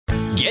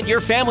Get your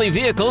family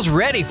vehicles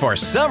ready for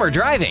summer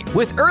driving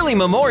with early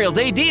Memorial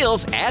Day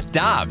deals at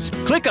Dobbs.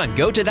 Click on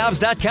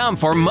GoToDobbs.com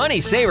for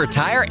money saver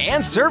tire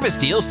and service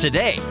deals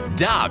today.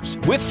 Dobbs,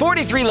 with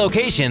 43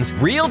 locations,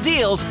 real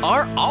deals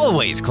are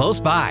always close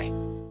by.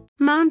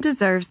 Mom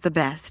deserves the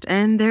best,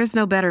 and there's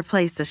no better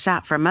place to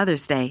shop for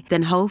Mother's Day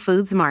than Whole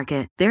Foods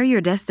Market. They're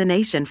your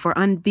destination for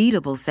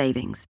unbeatable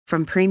savings,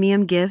 from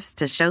premium gifts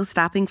to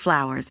show-stopping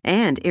flowers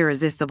and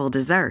irresistible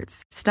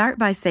desserts. Start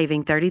by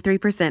saving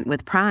 33%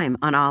 with Prime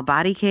on all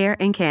body care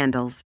and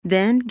candles.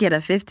 Then get a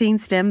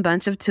 15-stem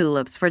bunch of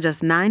tulips for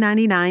just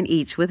 $9.99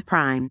 each with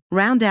Prime.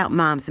 Round out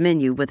Mom's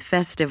menu with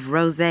festive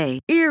rosé,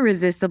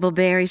 irresistible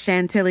berry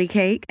chantilly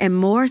cake, and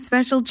more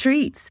special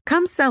treats.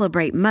 Come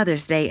celebrate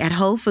Mother's Day at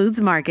Whole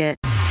Foods Market.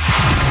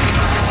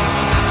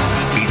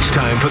 It's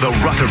time for the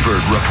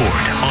Rutherford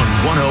Report on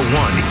 101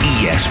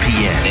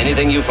 ESPN.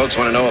 Anything you folks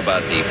want to know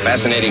about the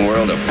fascinating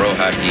world of pro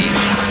hockey,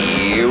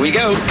 here we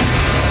go.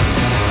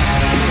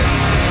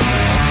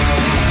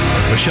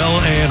 Michelle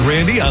and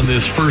Randy on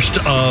this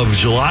 1st of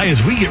July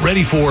as we get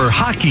ready for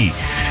hockey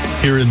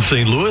here in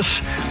St.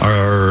 Louis.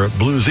 Our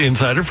Blues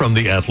insider from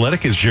The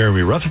Athletic is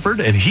Jeremy Rutherford,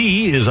 and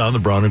he is on the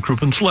Brown and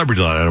Crouppen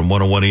Celebrity Line on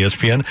 101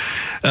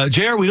 ESPN.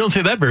 JR, we don't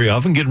say that very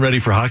often, getting ready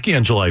for hockey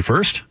on July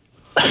 1st.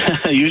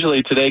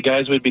 Usually today,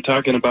 guys, we'd be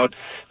talking about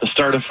the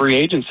start of free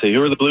agency.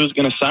 Who are the Blues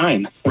going to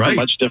sign? It's right. A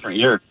much different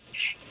year.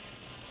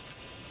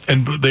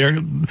 And their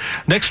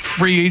next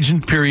free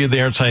agent period,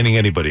 they aren't signing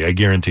anybody. I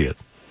guarantee it.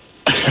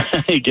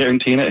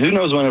 Guaranteeing it. Who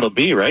knows when it'll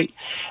be, right?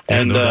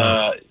 And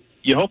no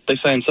you hope they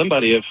sign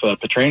somebody if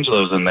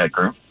Petrangelo's in that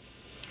group.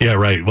 Yeah,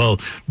 right. Well,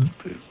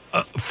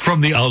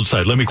 from the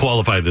outside, let me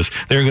qualify this.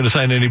 They aren't going to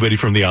sign anybody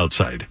from the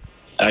outside.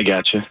 I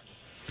gotcha.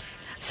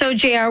 So,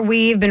 JR,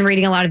 we've been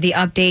reading a lot of the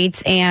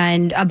updates,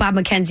 and Bob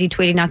McKenzie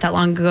tweeted not that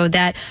long ago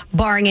that,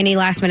 barring any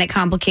last-minute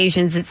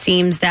complications, it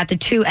seems that the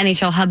two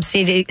NHL hub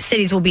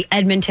cities will be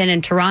Edmonton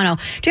and Toronto.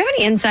 Do you have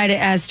any insight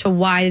as to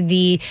why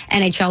the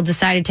NHL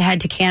decided to head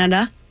to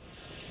Canada?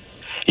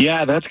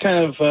 Yeah, that's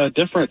kind of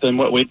different than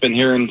what we've been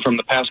hearing from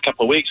the past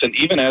couple of weeks. And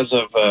even as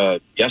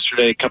of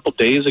yesterday, a couple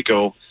days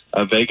ago,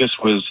 Vegas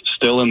was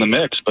still in the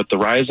mix. But the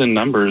rise in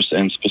numbers,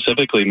 and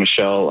specifically,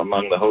 Michelle,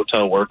 among the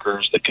hotel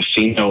workers, the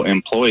casino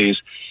employees,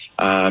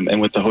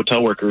 and with the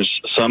hotel workers,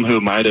 some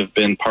who might have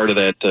been part of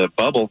that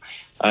bubble,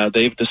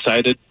 they've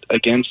decided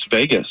against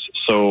Vegas.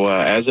 So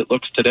as it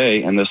looks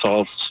today, and this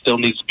all still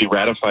needs to be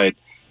ratified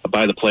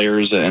by the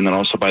players and then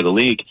also by the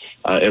league,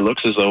 it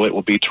looks as though it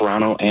will be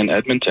Toronto and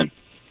Edmonton.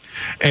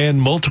 And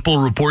multiple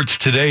reports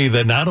today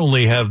that not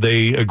only have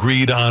they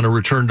agreed on a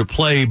return to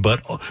play,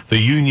 but the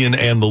union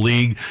and the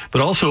league,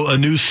 but also a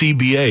new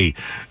CBA.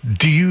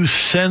 Do you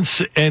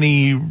sense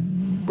any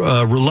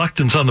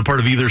reluctance on the part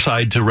of either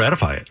side to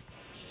ratify it?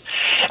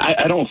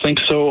 I don't think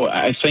so.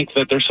 I think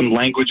that there's some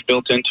language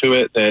built into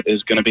it that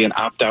is going to be an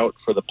opt-out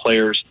for the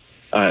players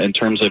in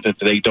terms of if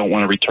they don't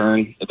want to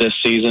return this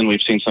season.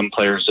 We've seen some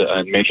players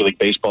in Major League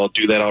Baseball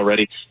do that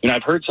already.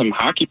 I've heard some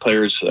hockey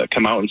players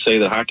come out and say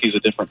that hockey is a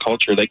different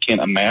culture. They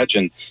can't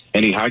imagine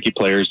any hockey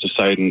players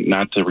deciding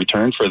not to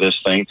return for this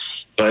thing.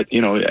 But,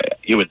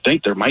 you would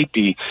think there might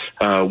be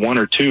one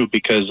or two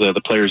because the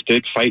players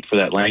did fight for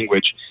that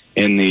language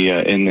in the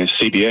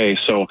CBA.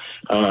 So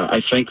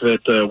I think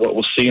that what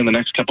we'll see in the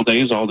next couple of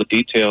days, all the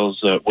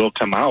details will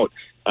come out.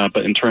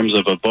 But in terms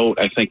of a vote,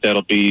 I think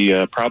that'll be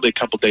probably a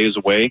couple days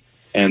away.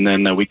 And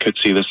then we could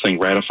see this thing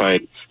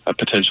ratified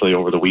potentially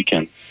over the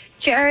weekend.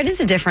 Jared, it is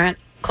a different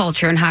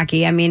culture in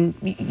hockey. I mean,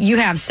 you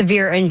have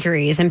severe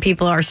injuries and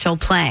people are still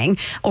playing,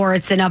 or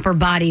it's an upper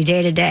body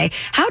day to day.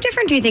 How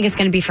different do you think it's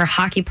going to be for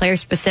hockey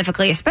players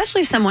specifically,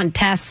 especially if someone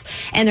tests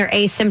and they're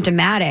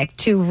asymptomatic,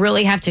 to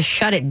really have to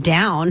shut it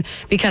down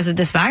because of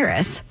this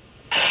virus?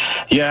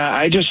 Yeah,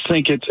 I just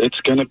think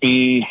it's going to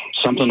be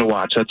something to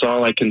watch. That's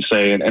all I can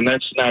say. And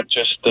that's not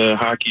just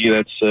hockey.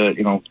 That's,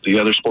 the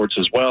other sports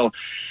as well.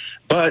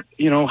 But,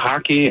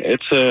 hockey,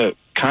 it's a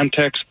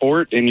contact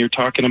sport, and you're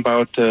talking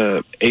about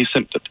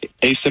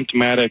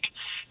asymptomatic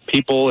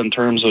people in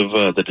terms of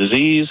the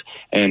disease,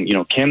 and,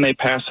 can they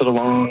pass it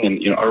along?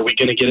 And, are we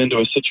going to get into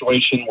a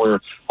situation where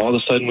all of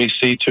a sudden we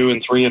see 2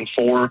 and 3 and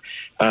 4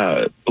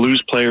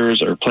 Blues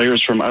players or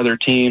players from other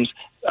teams,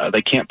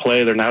 they can't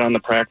play, they're not on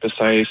the practice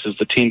ice? Is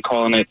the team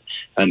calling it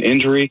an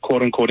injury,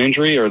 quote-unquote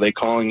injury, or are they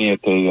calling it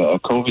a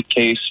COVID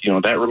case?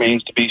 That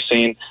remains to be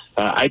seen.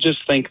 I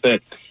just think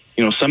that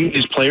some of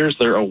these players,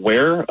 they're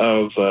aware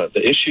of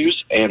the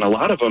issues, and a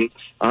lot of them,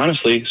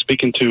 honestly,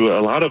 speaking to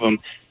a lot of them,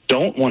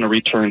 don't want to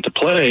return to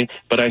play,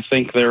 but I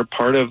think they're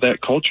part of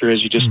that culture,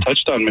 as you just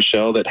touched on,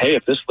 Michelle, that, hey,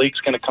 if this league's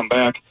going to come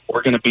back,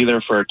 we're going to be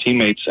there for our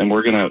teammates, and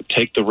we're going to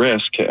take the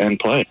risk and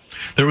play.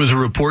 There was a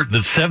report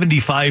that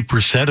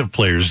 75% of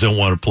players don't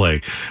want to play.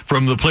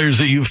 From the players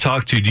that you've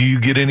talked to, do you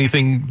get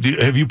anything,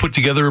 have you put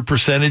together a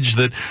percentage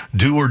that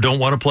do or don't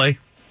want to play?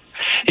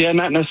 Yeah,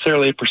 not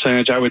necessarily a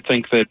percentage. I would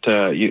think that,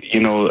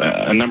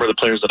 a number of the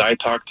players that I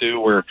talked to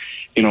were,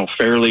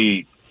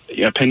 fairly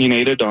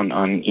opinionated on,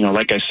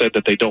 like I said,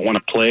 that they don't want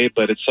to play,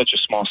 but it's such a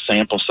small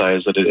sample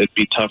size that it'd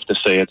be tough to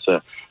say it's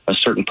a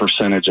certain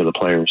percentage of the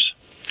players.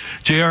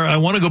 JR, I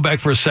want to go back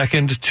for a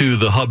second to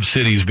the hub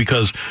cities,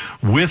 because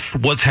with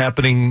what's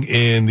happening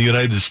in the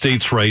United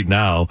States right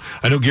now,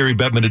 I know Gary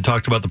Bettman had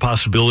talked about the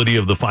possibility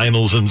of the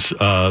finals and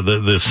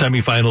the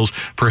semifinals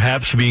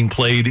perhaps being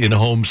played in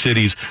home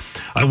cities.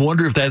 I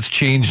wonder if that's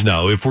changed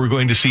now, if we're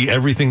going to see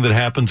everything that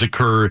happens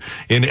occur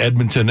in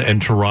Edmonton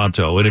and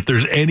Toronto, and if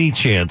there's any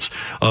chance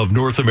of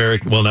North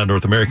American, well, not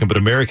North American, but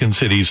American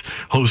cities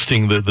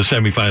hosting the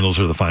semifinals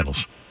or the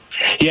finals.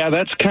 Yeah,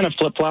 that's kind of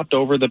flip-flopped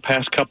over the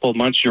past couple of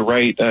months. You're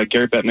right.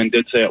 Gary Bettman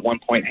did say at one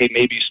point, hey,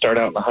 maybe you start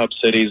out in the hub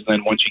cities, and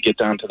then once you get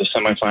down to the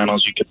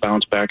semifinals, you could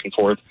bounce back and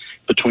forth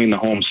between the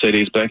home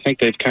cities. But I think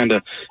they've kind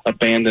of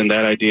abandoned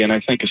that idea, and I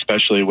think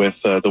especially with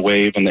the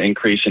wave and the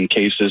increase in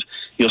cases,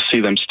 you'll see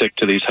them stick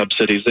to these hub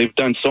cities. They've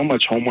done so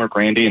much homework,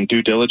 Randy, and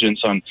due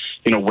diligence on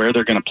where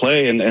they're going to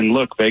play. And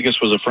look, Vegas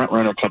was a front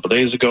runner a couple of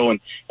days ago,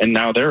 and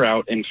now they're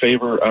out in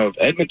favor of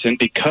Edmonton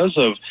because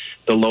of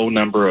the low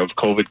number of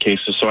COVID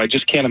cases. So I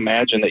just can't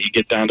imagine that you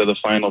get down to the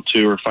final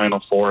two or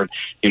final four,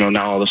 and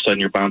now all of a sudden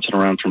you're bouncing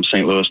around from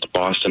St. Louis to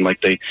Boston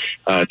like they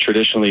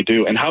traditionally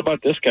do. And how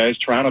about this, guys?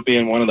 Toronto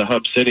being one of the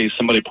hub cities.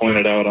 Somebody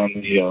pointed out on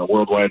the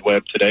World Wide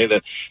Web today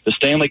that the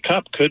Stanley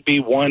Cup could be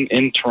won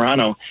in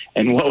Toronto.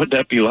 And what would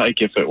that be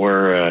like if it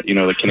were,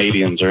 the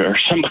Canadians or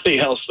somebody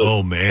else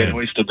that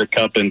hoisted the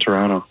cup in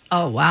Toronto?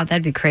 Oh, wow,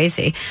 that'd be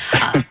crazy.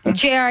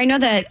 JR, I know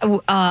that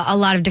a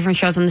lot of different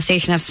shows on the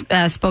station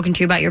have spoken to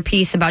you about your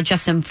piece about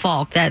Justin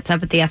Falk that's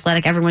up at The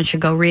Athletic. Everyone should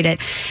go read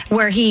it,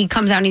 where he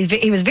comes out and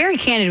he was very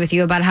candid with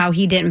you about how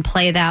he didn't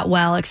play that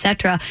well,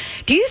 etc.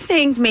 Do you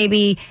think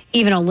maybe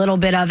even a little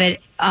bit of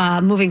it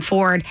moving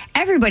forward,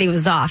 everybody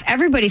was off.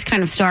 Everybody's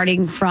kind of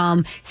starting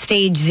from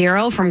stage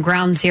zero, from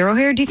ground zero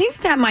here. Do you think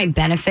that might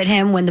benefit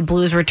him when the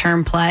Blues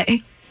return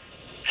play?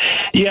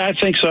 Yeah, I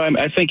think so.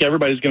 I think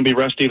everybody's going to be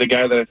rusty. The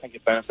guy that I think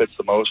it benefits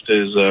the most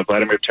is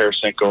Vladimir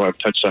Tarasenko. I've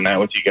touched on that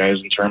with you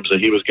guys in terms of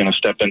he was going to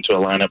step into a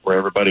lineup where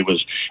everybody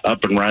was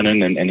up and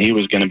running, and he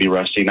was going to be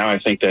rusty. Now I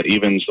think that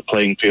evens the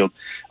playing field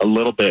a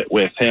little bit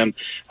with him.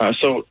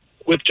 So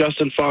with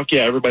Justin Falk,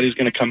 yeah, everybody's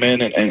going to come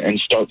in and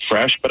start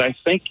fresh. But I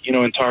think,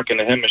 in talking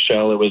to him,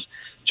 Michelle, it was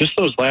just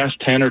those last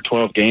 10 or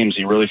 12 games,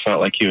 he really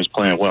felt like he was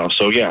playing well.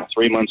 So, yeah,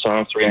 3 months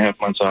off,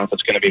 3.5 months off,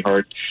 it's going to be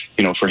hard,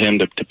 for him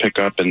to pick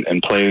up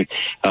and play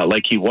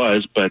like he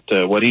was. But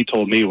what he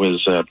told me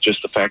was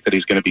just the fact that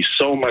he's going to be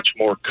so much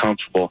more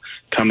comfortable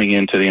coming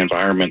into the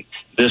environment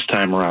this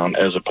time around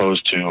as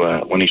opposed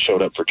to when he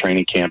showed up for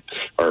training camp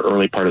or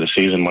early part of the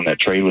season when that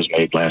trade was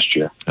made last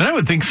year. And I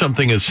would think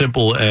something as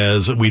simple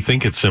as we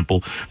think it's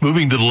simple,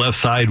 moving to the left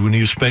side when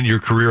you spent your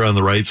career on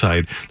the right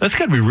side, that's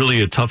got to be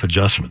really a tough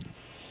adjustment.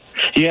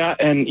 Yeah,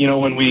 and,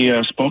 when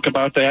we spoke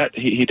about that,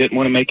 he didn't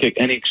want to make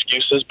any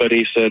excuses, but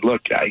he said,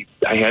 look, I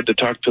had to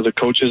talk to the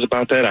coaches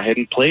about that. I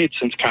hadn't played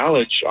since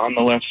college on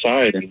the left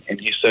side, and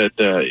he said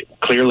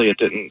clearly it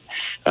didn't,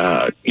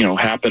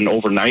 happen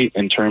overnight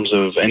in terms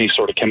of any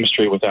sort of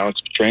chemistry with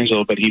Alex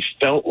Pietrangelo, but he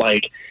felt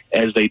like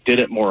as they did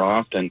it more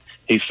often,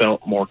 he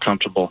felt more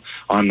comfortable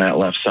on that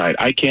left side.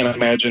 I can't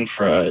imagine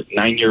for a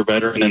 9-year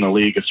veteran in the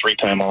league, a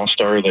 3-time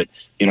All-Star, that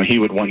he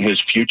would want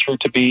his future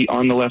to be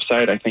on the left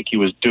side. I think he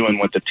was doing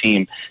what the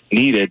team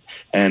needed,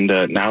 and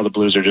now the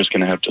Blues are just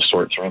going to have to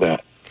sort through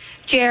that.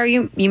 JR,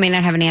 you may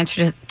not have an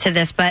answer to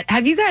this, but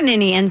have you gotten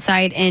any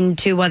insight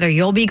into whether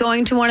you'll be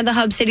going to one of the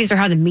hub cities or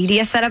how the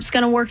media setup's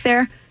going to work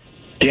there?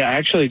 Yeah,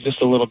 actually,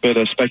 just a little bit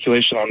of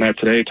speculation on that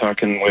today,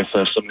 talking with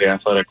some of the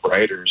Athletic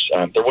writers.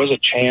 There was a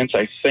chance,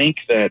 I think,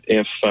 that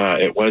if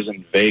it was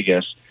in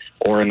Vegas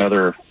or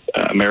another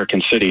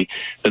American city,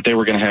 that they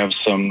were going to have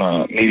some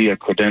media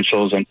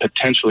credentials and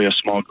potentially a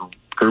small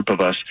group of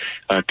us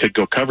could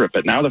go cover it.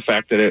 But now the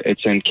fact that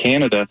it's in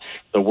Canada,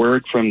 the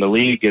word from the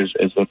league is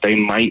that they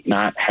might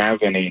not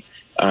have any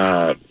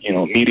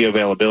media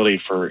availability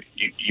for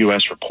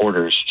U.S.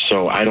 reporters.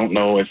 So I don't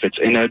know if it's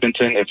in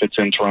Edmonton, if it's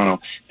in Toronto,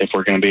 if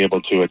we're going to be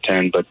able to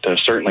attend, but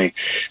certainly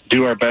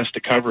do our best to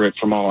cover it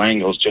from all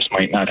angles, just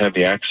might not have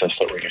the access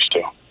that we're used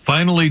to.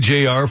 Finally,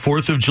 JR,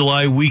 4th of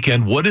July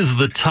weekend, what is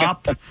the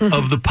top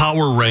of the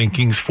power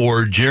rankings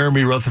for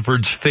Jeremy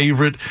Rutherford's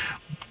favorite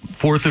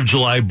 4th of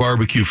July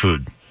barbecue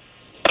food?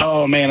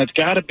 Oh, man, it's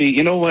got to be,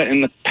 in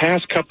the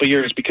past couple of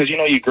years, because,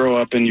 you grow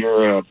up and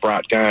you're a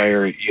brat guy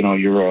or,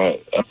 you're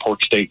a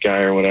pork steak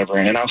guy or whatever,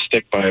 and I'll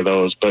stick by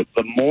those. But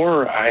the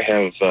more I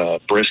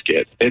have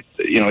brisket, it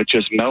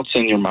just melts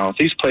in your mouth.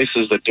 These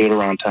places that do it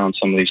around town,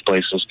 some of these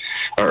places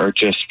are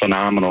just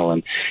phenomenal.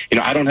 And,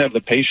 I don't have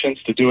the patience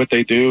to do what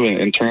they do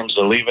in terms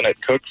of leaving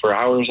it cooked for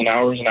hours and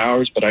hours and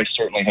hours, but I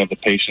certainly have the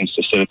patience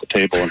to sit at the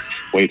table and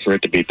wait for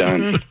it to be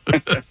done.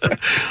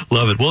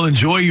 Love it. Well,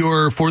 enjoy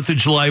your 4th of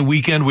July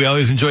weekend. We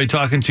always enjoy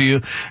talking to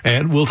you,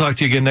 and we'll talk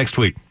to you again next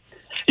week.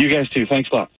 You guys too. Thanks a lot.